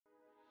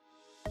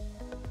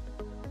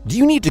Do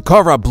you need to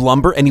carve up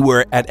lumber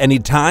anywhere at any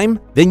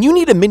time? Then you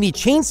need a mini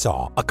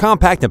chainsaw, a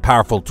compact and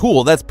powerful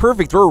tool that's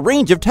perfect for a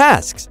range of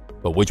tasks.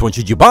 But which one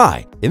should you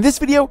buy? In this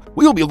video,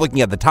 we will be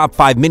looking at the top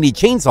 5 mini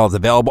chainsaws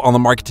available on the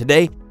market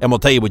today, and we'll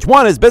tell you which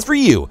one is best for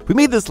you. We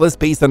made this list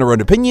based on our own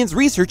opinions,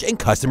 research, and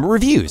customer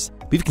reviews.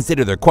 We've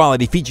considered their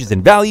quality, features,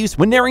 and values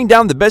when narrowing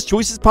down the best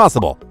choices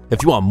possible.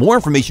 If you want more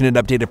information and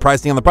updated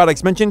pricing on the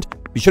products mentioned,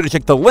 be sure to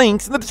check the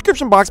links in the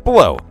description box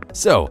below.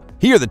 So,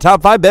 here are the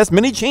top 5 best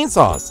mini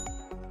chainsaws.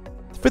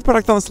 The fifth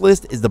product on this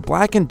list is the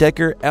Black &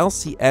 Decker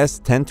LCS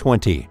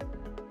 1020.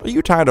 Are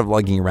you tired of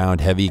lugging around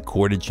heavy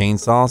corded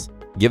chainsaws?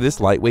 Give this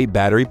lightweight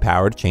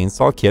battery-powered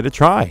chainsaw kit a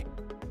try.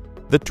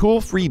 The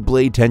tool-free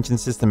blade tension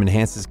system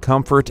enhances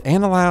comfort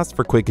and allows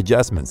for quick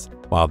adjustments,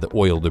 while the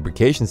oil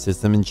lubrication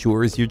system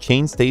ensures your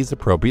chain stays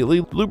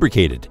appropriately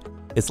lubricated.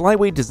 Its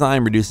lightweight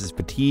design reduces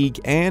fatigue,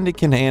 and it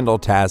can handle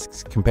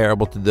tasks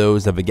comparable to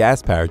those of a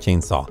gas-powered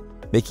chainsaw,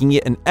 making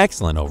it an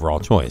excellent overall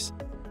choice.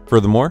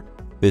 Furthermore,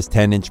 this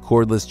 10-inch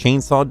cordless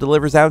chainsaw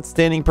delivers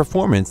outstanding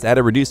performance at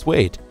a reduced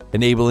weight,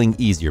 enabling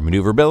easier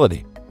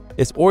maneuverability.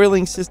 Its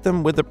oiling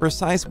system with a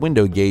precise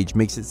window gauge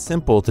makes it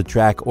simple to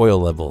track oil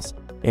levels,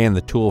 and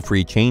the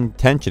tool-free chain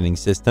tensioning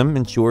system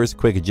ensures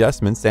quick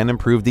adjustments and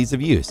improved ease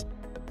of use.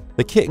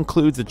 The kit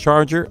includes a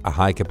charger, a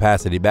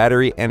high-capacity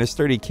battery, and a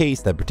sturdy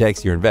case that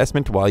protects your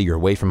investment while you're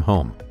away from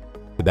home.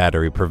 The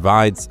battery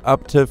provides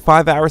up to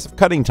 5 hours of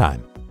cutting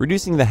time,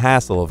 reducing the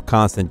hassle of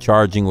constant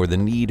charging or the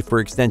need for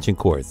extension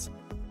cords.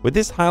 With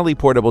this highly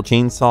portable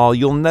chainsaw,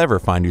 you'll never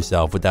find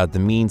yourself without the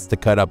means to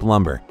cut up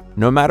lumber,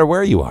 no matter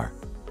where you are.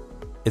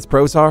 Its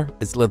pros are,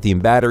 its lithium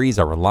batteries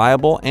are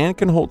reliable and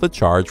can hold the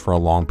charge for a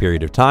long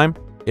period of time.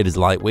 It is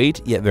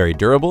lightweight yet very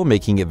durable,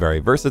 making it very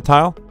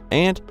versatile,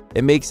 and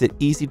it makes it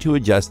easy to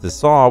adjust the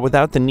saw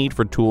without the need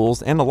for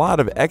tools and a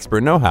lot of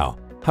expert know-how.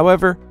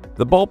 However,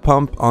 the bulb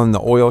pump on the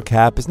oil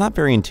cap is not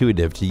very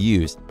intuitive to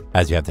use,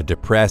 as you have to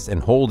depress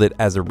and hold it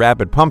as a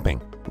rapid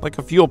pumping, like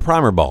a fuel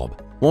primer bulb.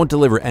 Won't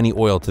deliver any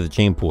oil to the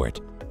chain port.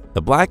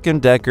 The Black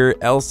 & Decker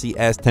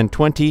LCS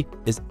 1020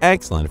 is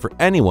excellent for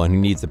anyone who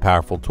needs a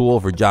powerful tool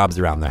for jobs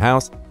around the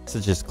house,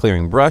 such as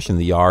clearing brush in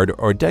the yard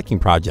or decking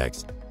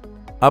projects.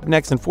 Up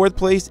next in fourth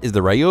place is the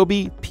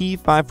Ryobi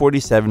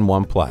P547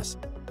 ONE Plus.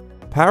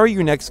 Power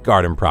your next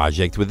garden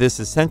project with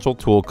this Essential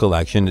Tool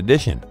Collection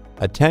Edition,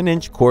 a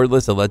 10-inch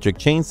cordless electric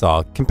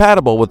chainsaw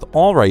compatible with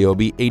all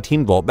Ryobi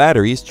 18-volt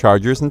batteries,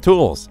 chargers, and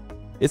tools.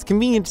 Its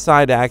convenient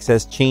side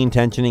access chain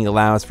tensioning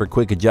allows for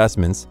quick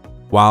adjustments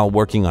while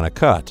working on a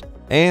cut,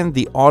 and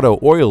the auto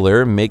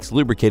oiler makes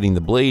lubricating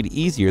the blade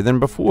easier than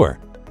before.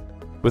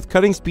 With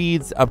cutting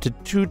speeds up to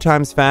 2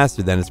 times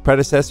faster than its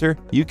predecessor,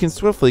 you can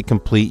swiftly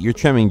complete your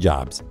trimming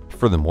jobs.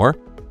 Furthermore,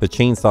 the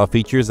chainsaw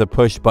features a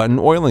push-button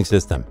oiling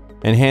system,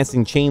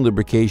 enhancing chain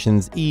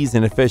lubrication's ease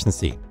and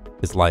efficiency.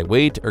 Its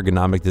lightweight,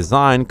 ergonomic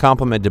design,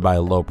 complemented by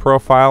a low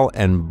profile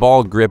and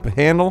ball grip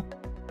handle,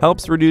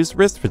 helps reduce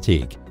wrist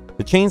fatigue.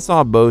 The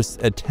chainsaw boasts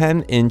a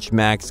 10-inch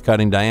max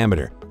cutting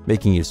diameter,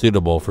 making it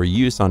suitable for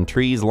use on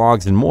trees,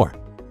 logs, and more.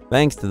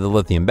 Thanks to the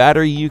lithium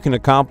battery, you can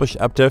accomplish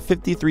up to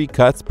 53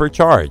 cuts per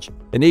charge,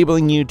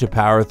 enabling you to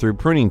power through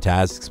pruning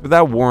tasks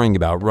without worrying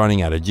about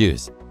running out of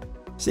juice.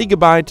 Say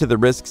goodbye to the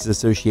risks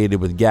associated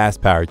with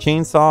gas-powered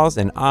chainsaws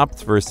and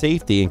opt for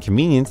safety and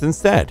convenience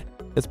instead.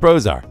 Its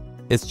pros are,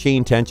 its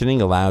chain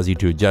tensioning allows you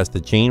to adjust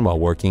the chain while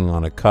working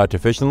on a cut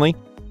efficiently.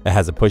 It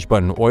has a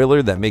push-button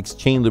oiler that makes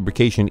chain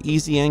lubrication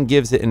easy and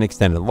gives it an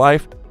extended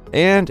life.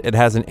 And it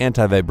has an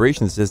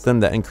anti-vibration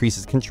system that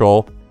increases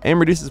control and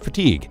reduces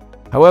fatigue.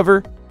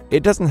 However,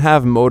 it doesn't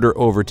have motor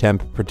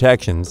over-temp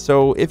protection,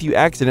 so if you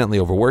accidentally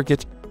overwork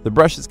it, the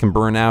brushes can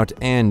burn out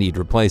and need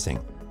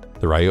replacing.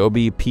 The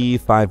Ryobi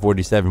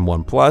P547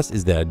 ONE Plus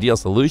is the ideal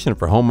solution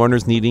for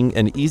homeowners needing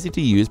an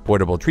easy-to-use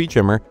portable tree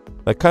trimmer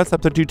that cuts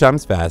up to 2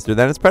 times faster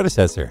than its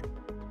predecessor.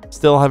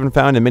 Still haven't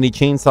found a mini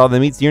chainsaw that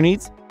meets your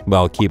needs?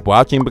 Well, keep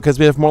watching because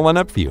we have more lined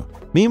up for you.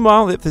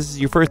 Meanwhile, if this is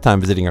your first time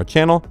visiting our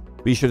channel,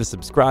 be sure to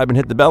subscribe and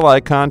hit the bell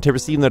icon to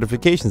receive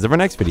notifications of our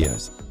next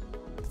videos.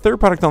 The third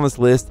product on this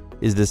list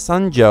is the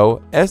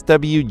Sunjo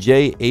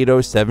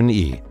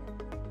SWJ807E.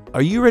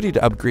 Are you ready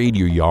to upgrade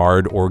your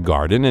yard or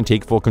garden and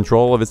take full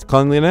control of its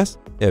cleanliness?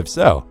 If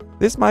so,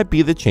 this might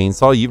be the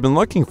chainsaw you've been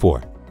looking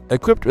for.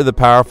 Equipped with a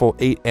powerful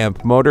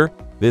 8-amp motor,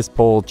 this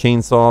pole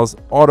chansaw's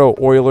auto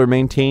oiler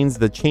maintains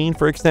the chain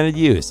for extended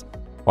use,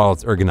 while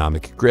its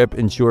ergonomic grip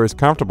ensures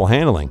comfortable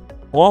handling,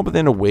 all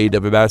within a weight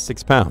of about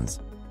 6 pounds.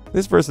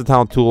 This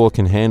versatile tool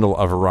can handle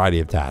a variety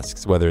of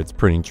tasks, whether it's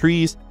pruning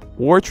trees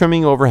or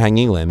trimming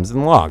overhanging limbs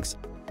and logs,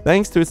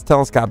 thanks to its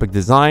telescopic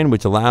design,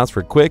 which allows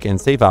for quick and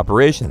safe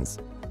operations.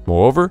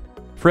 Moreover,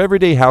 for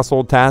everyday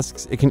household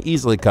tasks, it can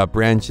easily cut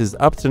branches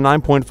up to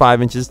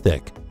 9.5 inches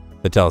thick.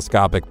 The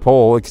telescopic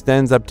pole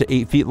extends up to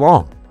 8 feet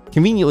long,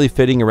 conveniently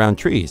fitting around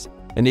trees,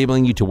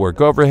 enabling you to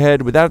work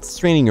overhead without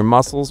straining your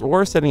muscles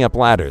or setting up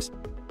ladders.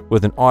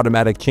 With an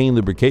automatic chain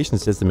lubrication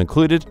system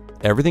included,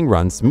 everything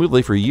runs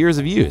smoothly for years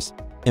of use.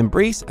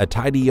 Embrace a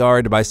tidy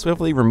yard by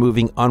swiftly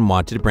removing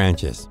unwanted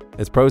branches.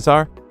 Its pros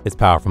are: its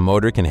powerful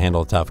motor can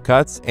handle tough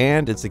cuts,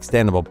 and its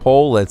extendable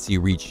pole lets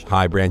you reach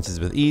high branches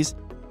with ease.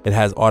 It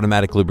has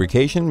automatic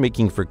lubrication,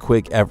 making for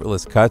quick,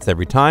 effortless cuts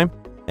every time.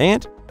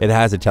 And it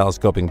has a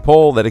telescoping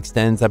pole that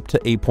extends up to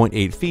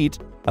 8.8 feet,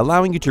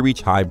 allowing you to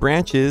reach high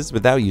branches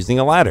without using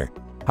a ladder.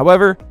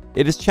 However,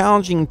 it is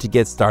challenging to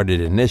get started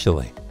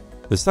initially.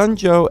 The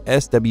Sunjo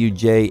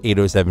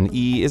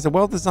SWJ807E is a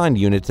well-designed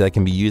unit that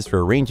can be used for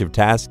a range of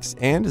tasks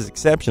and is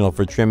exceptional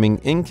for trimming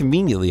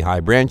inconveniently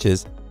high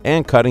branches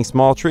and cutting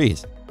small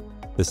trees.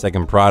 The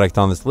second product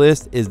on this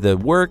list is the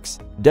Works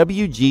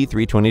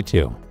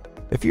WG322.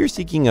 If you're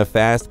seeking a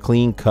fast,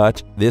 clean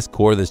cut, this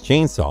cordless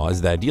chainsaw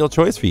is the ideal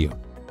choice for you.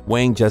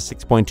 Weighing just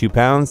 6.2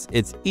 pounds,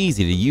 it's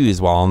easy to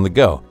use while on the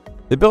go.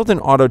 The built-in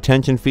auto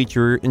tension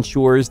feature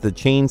ensures the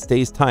chain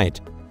stays tight,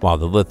 while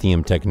the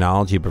lithium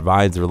technology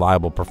provides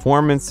reliable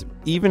performance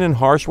even in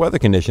harsh weather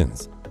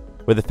conditions.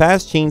 With a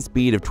fast chain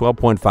speed of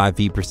 12.5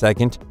 feet per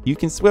second, you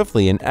can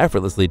swiftly and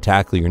effortlessly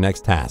tackle your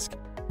next task.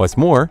 What's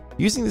more,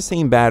 using the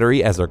same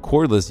battery as our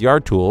cordless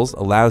yard tools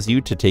allows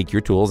you to take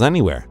your tools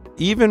anywhere,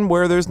 even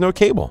where there's no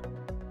cable.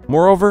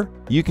 Moreover,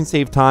 you can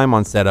save time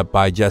on setup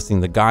by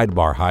adjusting the guide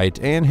bar height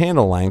and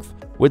handle length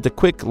with the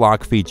quick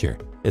lock feature.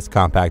 Its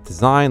compact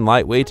design,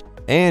 lightweight,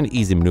 and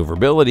easy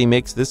maneuverability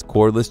makes this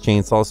cordless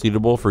chainsaw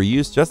suitable for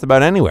use just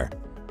about anywhere.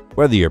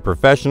 Whether you're a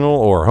professional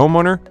or a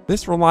homeowner,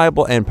 this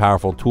reliable and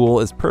powerful tool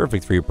is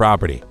perfect for your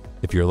property.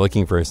 If you're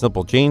looking for a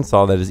simple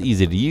chainsaw that is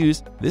easy to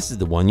use, this is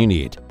the one you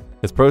need.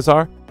 Its pros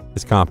are: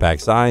 its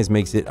compact size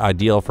makes it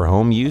ideal for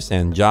home use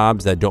and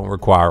jobs that don't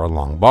require a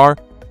long bar.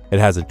 It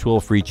has a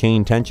tool-free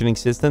chain tensioning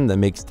system that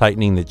makes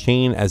tightening the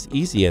chain as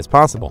easy as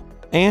possible.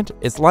 And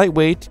its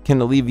lightweight can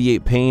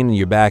alleviate pain in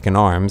your back and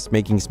arms,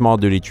 making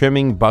small-duty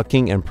trimming,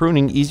 bucking, and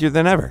pruning easier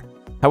than ever.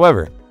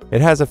 However, it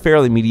has a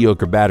fairly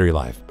mediocre battery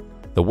life.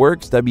 The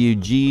Works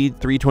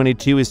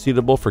WG322 is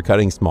suitable for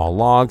cutting small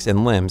logs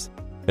and limbs.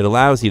 It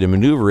allows you to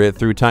maneuver it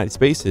through tight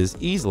spaces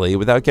easily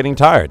without getting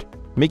tired,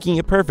 making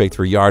it perfect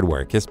for yard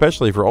work,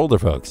 especially for older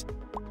folks.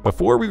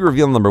 Before we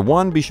reveal number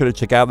 1, be sure to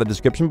check out the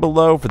description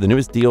below for the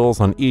newest deals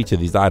on each of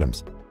these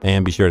items.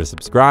 And be sure to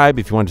subscribe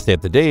if you want to stay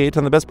up to date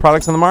on the best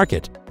products on the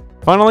market.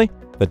 Finally,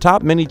 the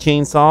top mini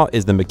chainsaw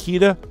is the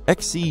Makita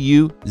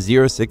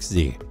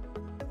XCU06Z.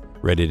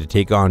 Ready to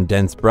take on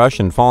dense brush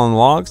and fallen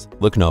logs?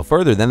 Look no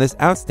further than this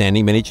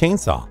outstanding mini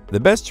chainsaw, the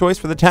best choice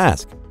for the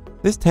task.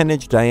 This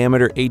 10-inch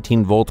diameter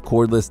 18-volt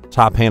cordless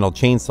top-handle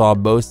chainsaw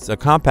boasts a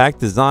compact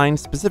design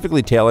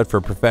specifically tailored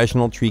for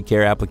professional tree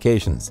care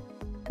applications.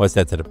 What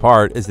sets it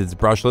apart is its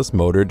brushless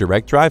motor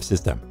direct drive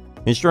system,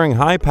 ensuring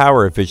high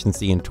power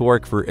efficiency and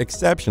torque for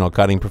exceptional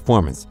cutting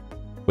performance.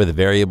 With a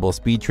variable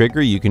speed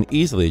trigger, you can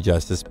easily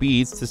adjust the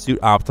speeds to suit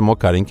optimal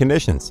cutting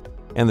conditions,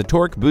 and the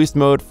torque boost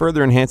mode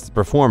further enhances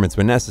performance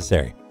when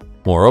necessary.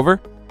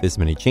 Moreover, this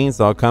mini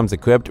chainsaw comes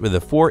equipped with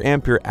a 4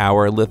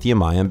 ampere-hour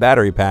lithium-ion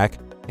battery pack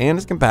and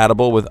is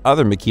compatible with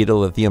other Makita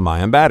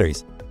lithium-ion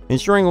batteries,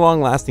 ensuring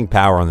long-lasting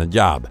power on the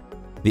job.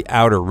 The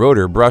outer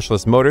rotor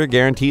brushless motor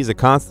guarantees a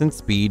constant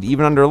speed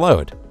even under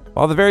load,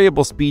 while the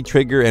variable speed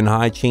trigger and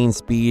high chain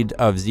speed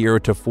of 0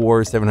 to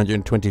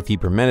 720 feet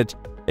per minute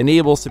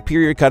enable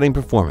superior cutting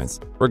performance,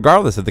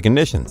 regardless of the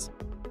conditions.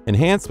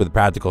 Enhanced with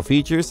practical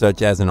features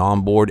such as an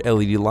onboard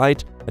LED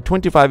light, a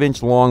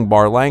 25-inch long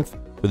bar length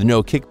with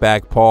no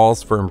kickback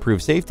pawls for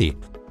improved safety,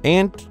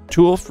 and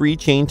tool-free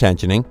chain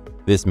tensioning,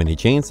 this mini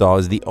chainsaw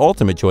is the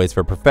ultimate choice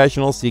for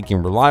professionals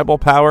seeking reliable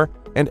power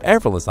and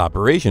effortless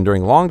operation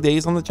during long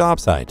days on the job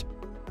site.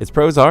 Its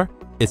pros are: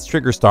 its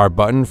trigger start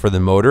button for the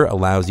motor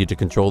allows you to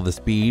control the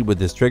speed with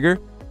this trigger.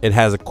 It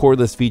has a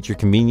cordless feature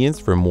convenience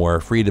for more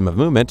freedom of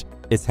movement.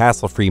 It's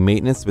hassle-free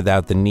maintenance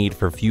without the need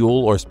for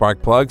fuel or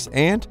spark plugs,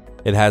 and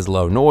it has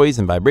low noise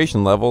and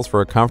vibration levels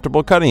for a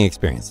comfortable cutting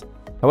experience.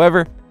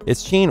 However,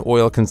 its chain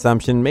oil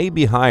consumption may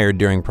be higher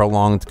during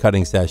prolonged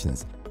cutting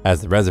sessions,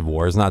 as the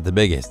reservoir is not the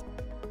biggest.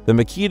 The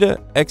Makita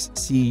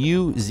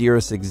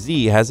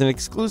XCU06Z has an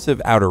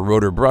exclusive outer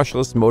rotor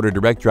brushless motor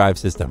direct drive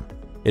system.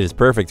 It is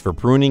perfect for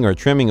pruning or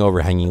trimming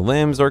overhanging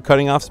limbs or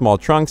cutting off small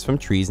trunks from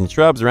trees and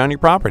shrubs around your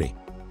property.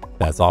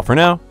 That's all for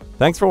now.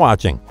 Thanks for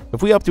watching.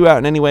 If we helped you out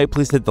in any way,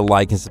 please hit the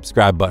like and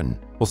subscribe button.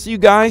 We'll see you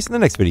guys in the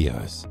next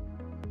videos.